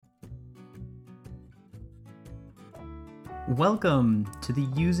Welcome to the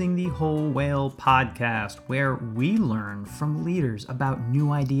Using the Whole Whale podcast, where we learn from leaders about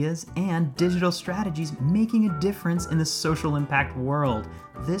new ideas and digital strategies making a difference in the social impact world.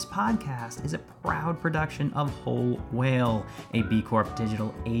 This podcast is a proud production of Whole Whale, a B Corp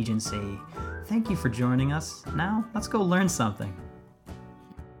digital agency. Thank you for joining us. Now, let's go learn something.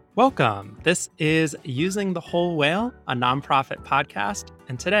 Welcome. This is Using the Whole Whale, a nonprofit podcast,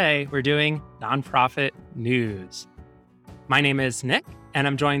 and today we're doing nonprofit news. My name is Nick, and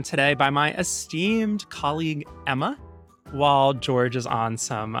I'm joined today by my esteemed colleague, Emma, while George is on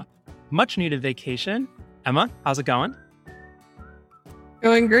some much-needed vacation. Emma, how's it going?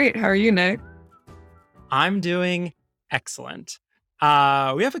 Going great. How are you, Nick? I'm doing excellent. We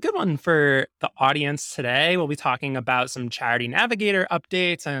have a good one for the audience today. We'll be talking about some Charity Navigator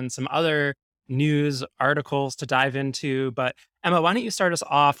updates and some other news articles to dive into. But Emma, why don't you start us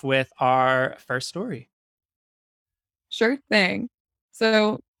off with our first story? Sure thing.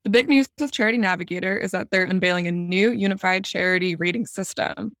 So, the big news with Charity Navigator is that they're unveiling a new unified charity rating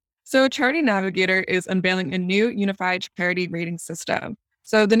system. So, Charity Navigator is unveiling a new unified charity rating system.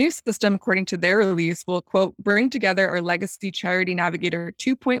 So, the new system, according to their release, will, quote, bring together our legacy Charity Navigator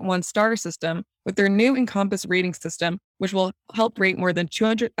 2.1 star system with their new Encompass rating system, which will help rate more than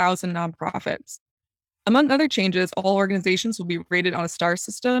 200,000 nonprofits. Among other changes, all organizations will be rated on a star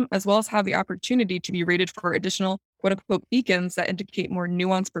system, as well as have the opportunity to be rated for additional quote unquote beacons that indicate more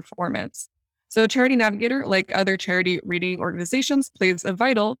nuanced performance. So, Charity Navigator, like other charity rating organizations, plays a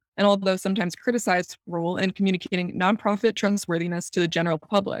vital and although sometimes criticized role in communicating nonprofit trustworthiness to the general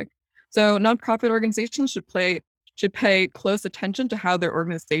public. So, nonprofit organizations should pay close attention to how their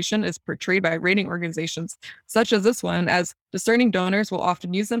organization is portrayed by rating organizations, such as this one, as discerning donors will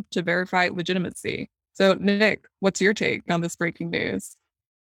often use them to verify legitimacy. So, Nick, what's your take on this breaking news?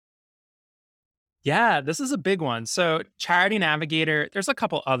 Yeah, this is a big one. So, Charity Navigator, there's a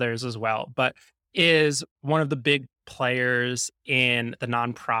couple others as well, but is one of the big players in the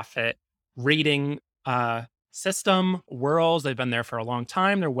nonprofit rating system world. They've been there for a long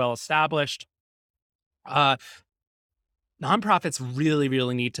time. They're well established. Uh, Nonprofits really,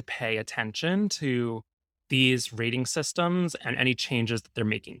 really need to pay attention to these rating systems and any changes that they're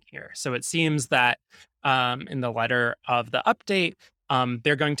making here. So it seems that in the letter of the update,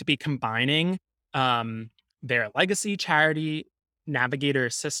 they're going to be combining their legacy Charity Navigator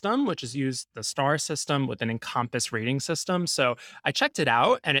system, which is used the star system, with an Encompass rating system. So I checked it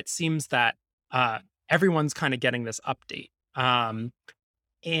out, and it seems that uh, everyone's kind of getting this update.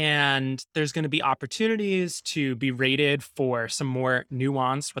 And there's going to be opportunities to be rated for some more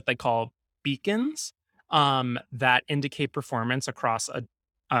nuanced, what they call beacons, that indicate performance across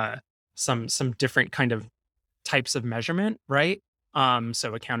some different kind of types of measurement, right?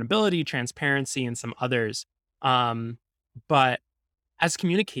 So accountability, transparency, and some others. But as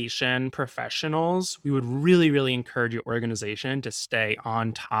communication professionals, we would really, really encourage your organization to stay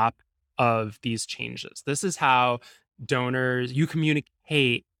on top of these changes. This is how you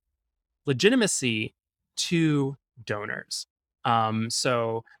communicate legitimacy to donors.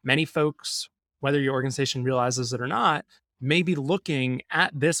 So many folks, whether your organization realizes it or not, may be looking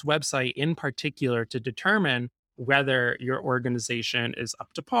at this website in particular to determine whether your organization is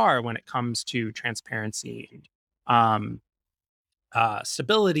up to par when it comes to transparency, um,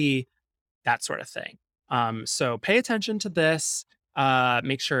 stability, that sort of thing. So pay attention to this.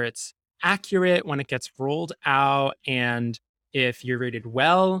 Make sure it's accurate when it gets rolled out. And if you're rated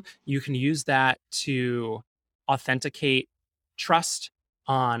well, you can use that to authenticate trust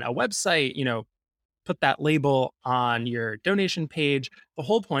on a website, put that label on your donation page. The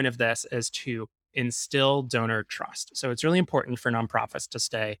whole point of this is to instill donor trust. So it's really important for nonprofits to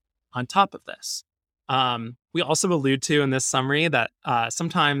stay on top of this. We also allude to in this summary that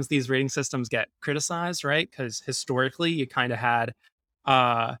sometimes these rating systems get criticized, right? Because historically, you kind of had,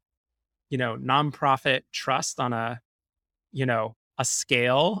 nonprofit trust on a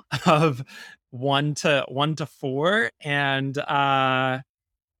scale of 1 to 4, and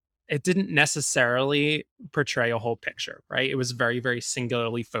it didn't necessarily portray a whole picture, right? It was very, very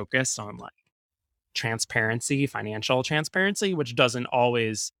singularly focused on like transparency, financial transparency, which doesn't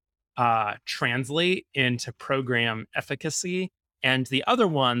always translate into program efficacy. And the other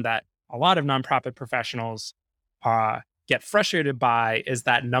one that a lot of nonprofit professionals get frustrated by is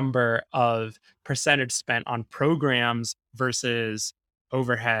that number of percentage spent on programs versus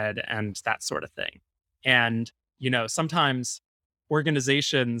overhead and that sort of thing. And, sometimes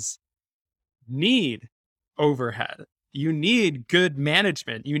organizations need overhead. You need good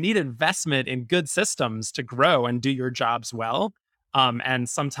management. You need investment in good systems to grow and do your jobs well. And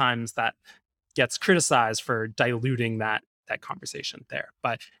sometimes that gets criticized for diluting that that conversation there.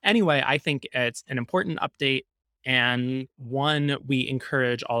 But anyway, I think it's an important update and one we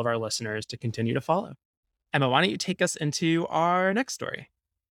encourage all of our listeners to continue to follow. Emma, why don't you take us into our next story?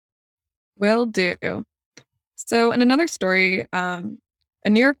 Will do. So, in another story, a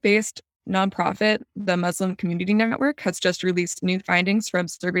New York based nonprofit, the Muslim Community Network, has just released new findings from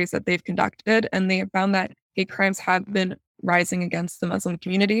surveys that they've conducted, and they have found that hate crimes have been rising against the Muslim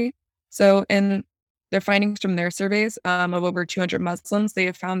community. So, in their findings from their surveys of over 200 Muslims, they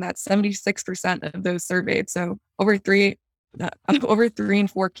have found that 76% of those surveyed, so over 3 in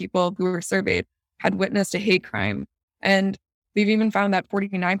 4 people who were surveyed, had witnessed a hate crime. And they've even found that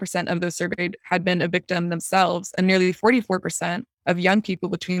 49% of those surveyed had been a victim themselves, and nearly 44% of young people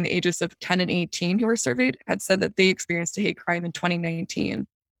between the ages of 10 and 18 who were surveyed had said that they experienced a hate crime in 2019.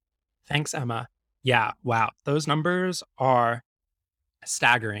 Thanks, Emma. Yeah, wow. Those numbers are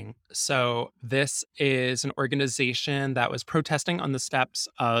staggering. So, this is an organization that was protesting on the steps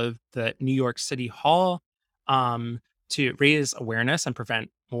of the New York City Hall um, to raise awareness and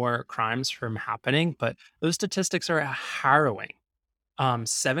prevent more crimes from happening. But those statistics are harrowing.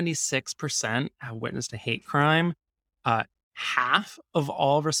 76% have witnessed a hate crime. Uh, Half of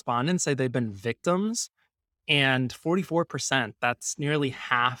all respondents say they've been victims, and 44%, that's nearly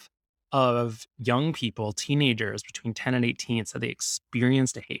half of young people, teenagers between 10 and 18, said they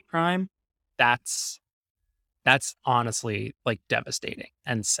experienced a hate crime. That's honestly like devastating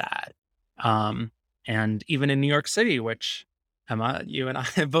and sad. And even in New York City, which Emma, you and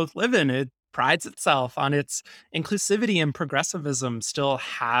I both live in, it prides itself on its inclusivity, and progressivism still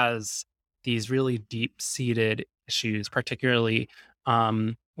has these really deep-seated issues, particularly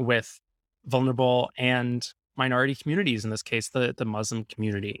with vulnerable and minority communities, in this case, the Muslim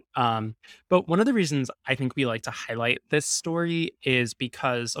community. But one of the reasons I think we like to highlight this story is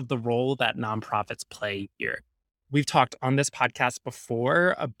because of the role that nonprofits play here. We've talked on this podcast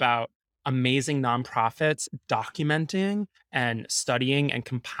before about amazing nonprofits documenting and studying and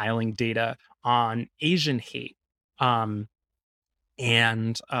compiling data on Asian hate, um,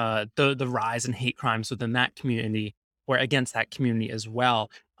 and the rise in hate crimes within that community or against that community as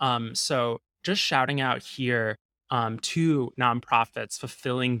well. So just shouting out here to nonprofits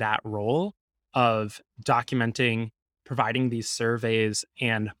fulfilling that role of documenting, providing these surveys,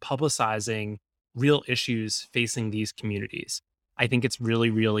 and publicizing real issues facing these communities. I think it's really,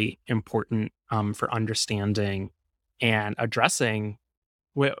 really important for understanding and addressing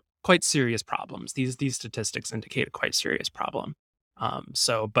quite serious problems. These statistics indicate a quite serious problem.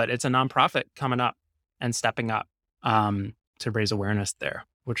 But it's a nonprofit coming up and stepping up to raise awareness there,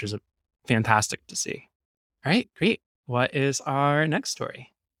 which is fantastic to see. All right, great. What is our next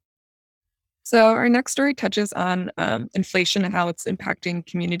story? So, our next story touches on inflation and how it's impacting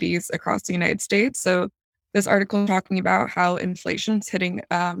communities across the United States. So, this article is talking about how inflation is hitting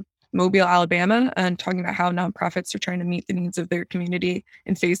Mobile, Alabama, and talking about how nonprofits are trying to meet the needs of their community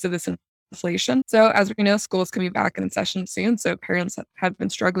in face of this inflation. So, as we know, schools can be back in session soon. So, parents have been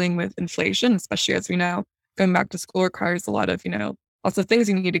struggling with inflation, especially as we know, going back to school requires a lot of, lots of things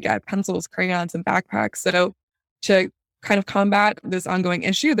you need to get: pencils, crayons, and backpacks. So, to kind of combat this ongoing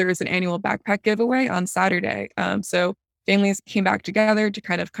issue, there is an annual backpack giveaway on Saturday. So families came back together to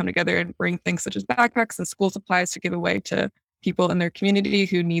kind of come together and bring things such as backpacks and school supplies to give away to people in their community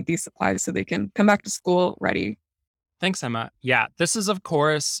who need these supplies so they can come back to school ready. Thanks, Emma. Yeah, this is, of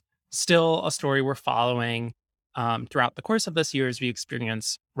course, still a story we're following. Throughout the course of this year, as we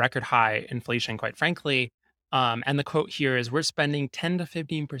experience record high inflation, quite frankly. And the quote here is, we're spending 10 to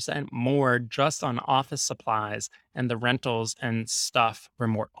 15% more just on office supplies and the rentals and stuff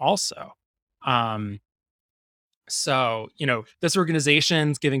remote also. So, this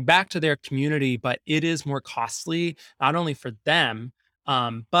organization's giving back to their community, but it is more costly, not only for them,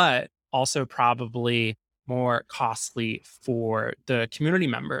 but also probably more costly for the community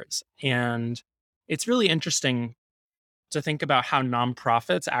members. And it's really interesting to think about how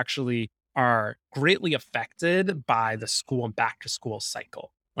nonprofits actually are greatly affected by the school and back to school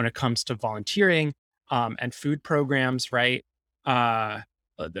cycle when it comes to volunteering and food programs, right? There are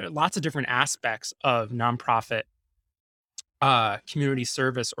lots of different aspects of nonprofit community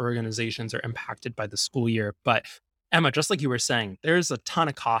service organizations are impacted by the school year. But Emma, just like you were saying, there's a ton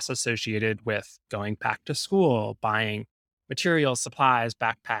of costs associated with going back to school, buying materials, supplies,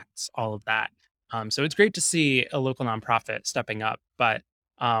 backpacks, all of that. So it's great to see a local nonprofit stepping up, but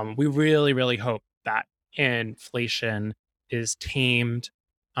we really, really hope that inflation is tamed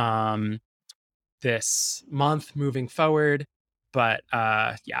this month moving forward. But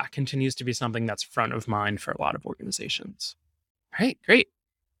yeah, continues to be something that's front of mind for a lot of organizations. All right, great.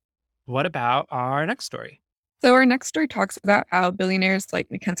 What about our next story? So our next story talks about how billionaires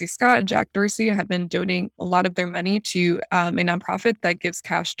like Mackenzie Scott and Jack Dorsey have been donating a lot of their money to a nonprofit that gives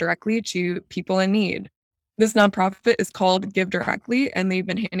cash directly to people in need. This nonprofit is called Give Directly, and they've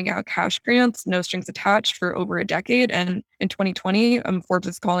been handing out cash grants, no strings attached, for over a decade. And in 2020, Forbes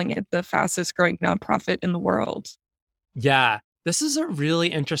is calling it the fastest growing nonprofit in the world. Yeah, this is a really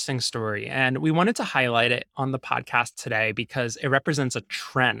interesting story. And we wanted to highlight it on the podcast today because it represents a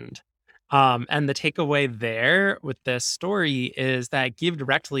trend. And the takeaway there with this story is that Give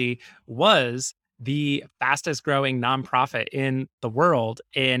Directly was the fastest growing nonprofit in the world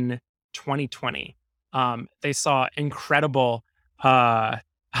in 2020. They saw incredible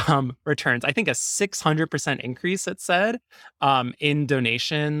returns. I think a 600% increase, it said, in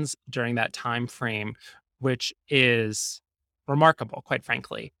donations during that time frame, which is remarkable, quite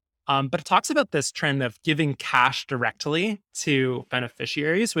frankly. But it talks about this trend of giving cash directly to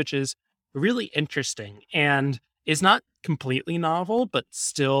beneficiaries, which is really interesting and is not completely novel, but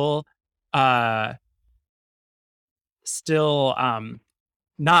uh, still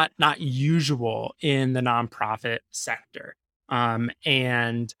not usual in the nonprofit sector.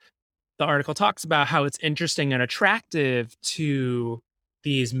 And the article talks about how it's interesting and attractive to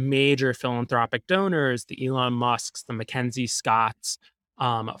these major philanthropic donors, the Elon Musks, the Mackenzie Scotts,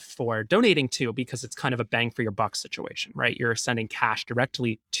 for donating to, because it's kind of a bang for your buck situation, right? You're sending cash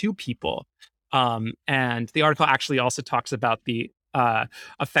directly to people. And the article actually also talks about the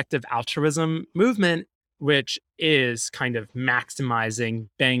effective altruism movement, which is kind of maximizing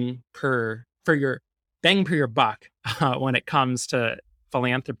bang per your buck when it comes to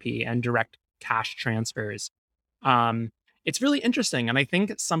philanthropy and direct cash transfers. It's really interesting. And I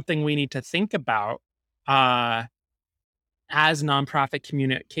think it's something we need to think about uh, as nonprofit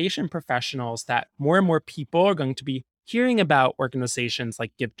communication professionals, that more and more people are going to be hearing about organizations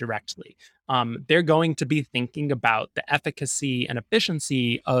like Give Directly. They're going to be thinking about the efficacy and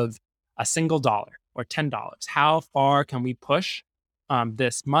efficiency of a single dollar or $10. How far can we push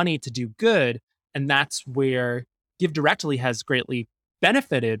this money to do good? And that's where Give Directly has greatly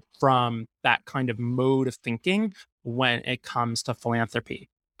benefited from that kind of mode of thinking when it comes to philanthropy.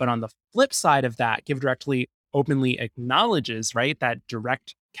 But on the flip side of that, Give Directly openly acknowledges, right, that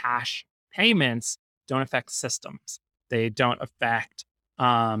direct cash payments don't affect systems. They don't affect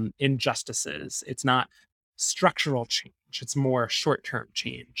injustices. It's not structural change. It's more short-term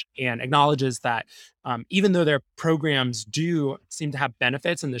change, and acknowledges that even though their programs do seem to have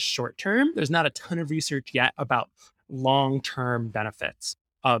benefits in the short term, there's not a ton of research yet about long-term benefits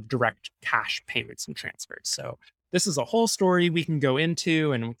of direct cash payments and transfers. So this is a whole story we can go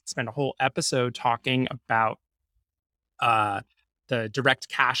into, and we can spend a whole episode talking about the direct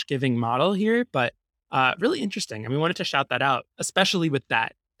cash giving model here. But really interesting, and we wanted to shout that out, especially with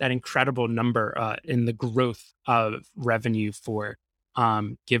that incredible number in the growth of revenue for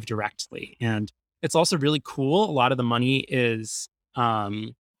Give Directly. And it's also really cool. A lot of the money is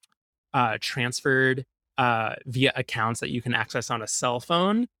transferred via accounts that you can access on a cell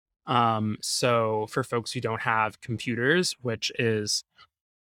phone. So for folks who don't have computers, which is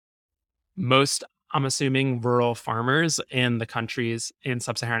most, I'm assuming, rural farmers in the countries in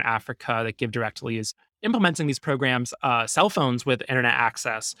sub-Saharan Africa that Give Directly is implementing these programs, cell phones with internet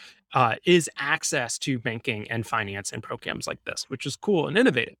access is access to banking and finance and programs like this, which is cool and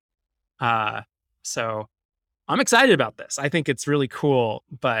innovative. So I'm excited about this. I think it's really cool,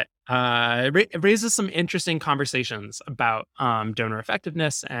 but it raises some interesting conversations about donor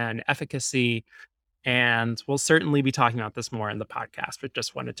effectiveness and efficacy. And we'll certainly be talking about this more in the podcast, but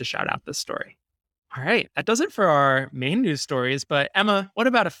just wanted to shout out this story. All right, that does it for our main news stories. But Emma, what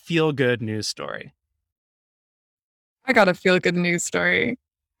about a feel-good news story? I got a feel good news story.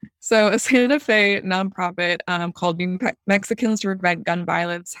 So, a Santa Fe nonprofit called Mexicans to Prevent Gun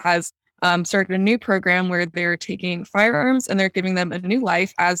Violence has started a new program where they're taking firearms and they're giving them a new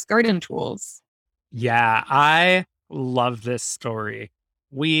life as garden tools. Yeah, I love this story.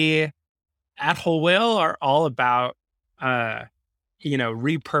 We at Whole Whale are all about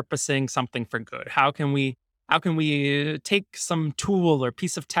repurposing something for good. How can we take some tool or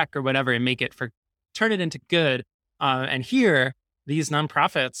piece of tech or whatever and turn it into good? And here, these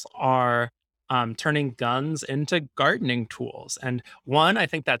nonprofits are turning guns into gardening tools. And one, I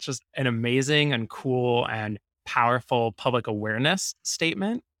think that's just an amazing and cool and powerful public awareness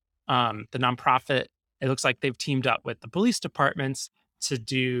statement. The nonprofit, it looks like they've teamed up with the police departments to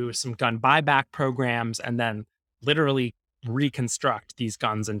do some gun buyback programs and then literally reconstruct these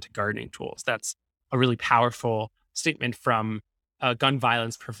guns into gardening tools. That's a really powerful statement from a gun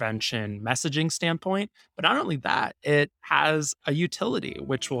violence prevention messaging standpoint. But not only that, it has a utility,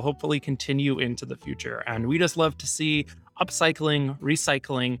 which will hopefully continue into the future. And we just love to see upcycling,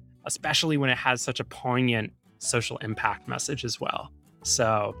 recycling, especially when it has such a poignant social impact message as well.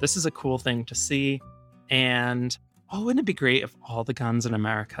 So this is a cool thing to see. And wouldn't it be great if all the guns in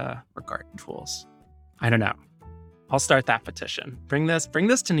America were garden tools? I don't know. I'll start that petition. Bring this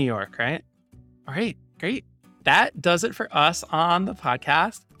to New York, right? All right, great. That does it for us on the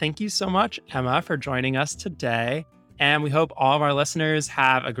podcast. Thank you so much, Emma, for joining us today. And we hope all of our listeners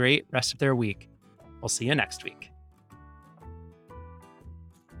have a great rest of their week. We'll see you next week.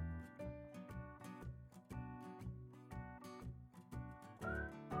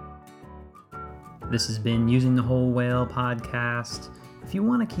 This has been Using the Whole Whale podcast. If you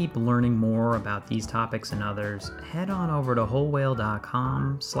want to keep learning more about these topics and others, head on over to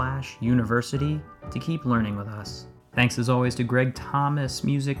wholewhale.com/university to keep learning with us. Thanks as always to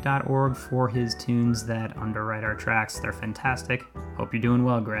GregThomasMusic.org for his tunes that underwrite our tracks. They're fantastic. Hope you're doing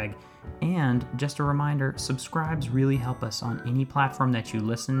well, Greg. And just a reminder, subscribes really help us on any platform that you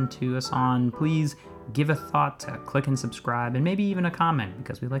listen to us on. Please give a thought to click and subscribe, and maybe even a comment,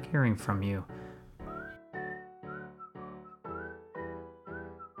 because we like hearing from you.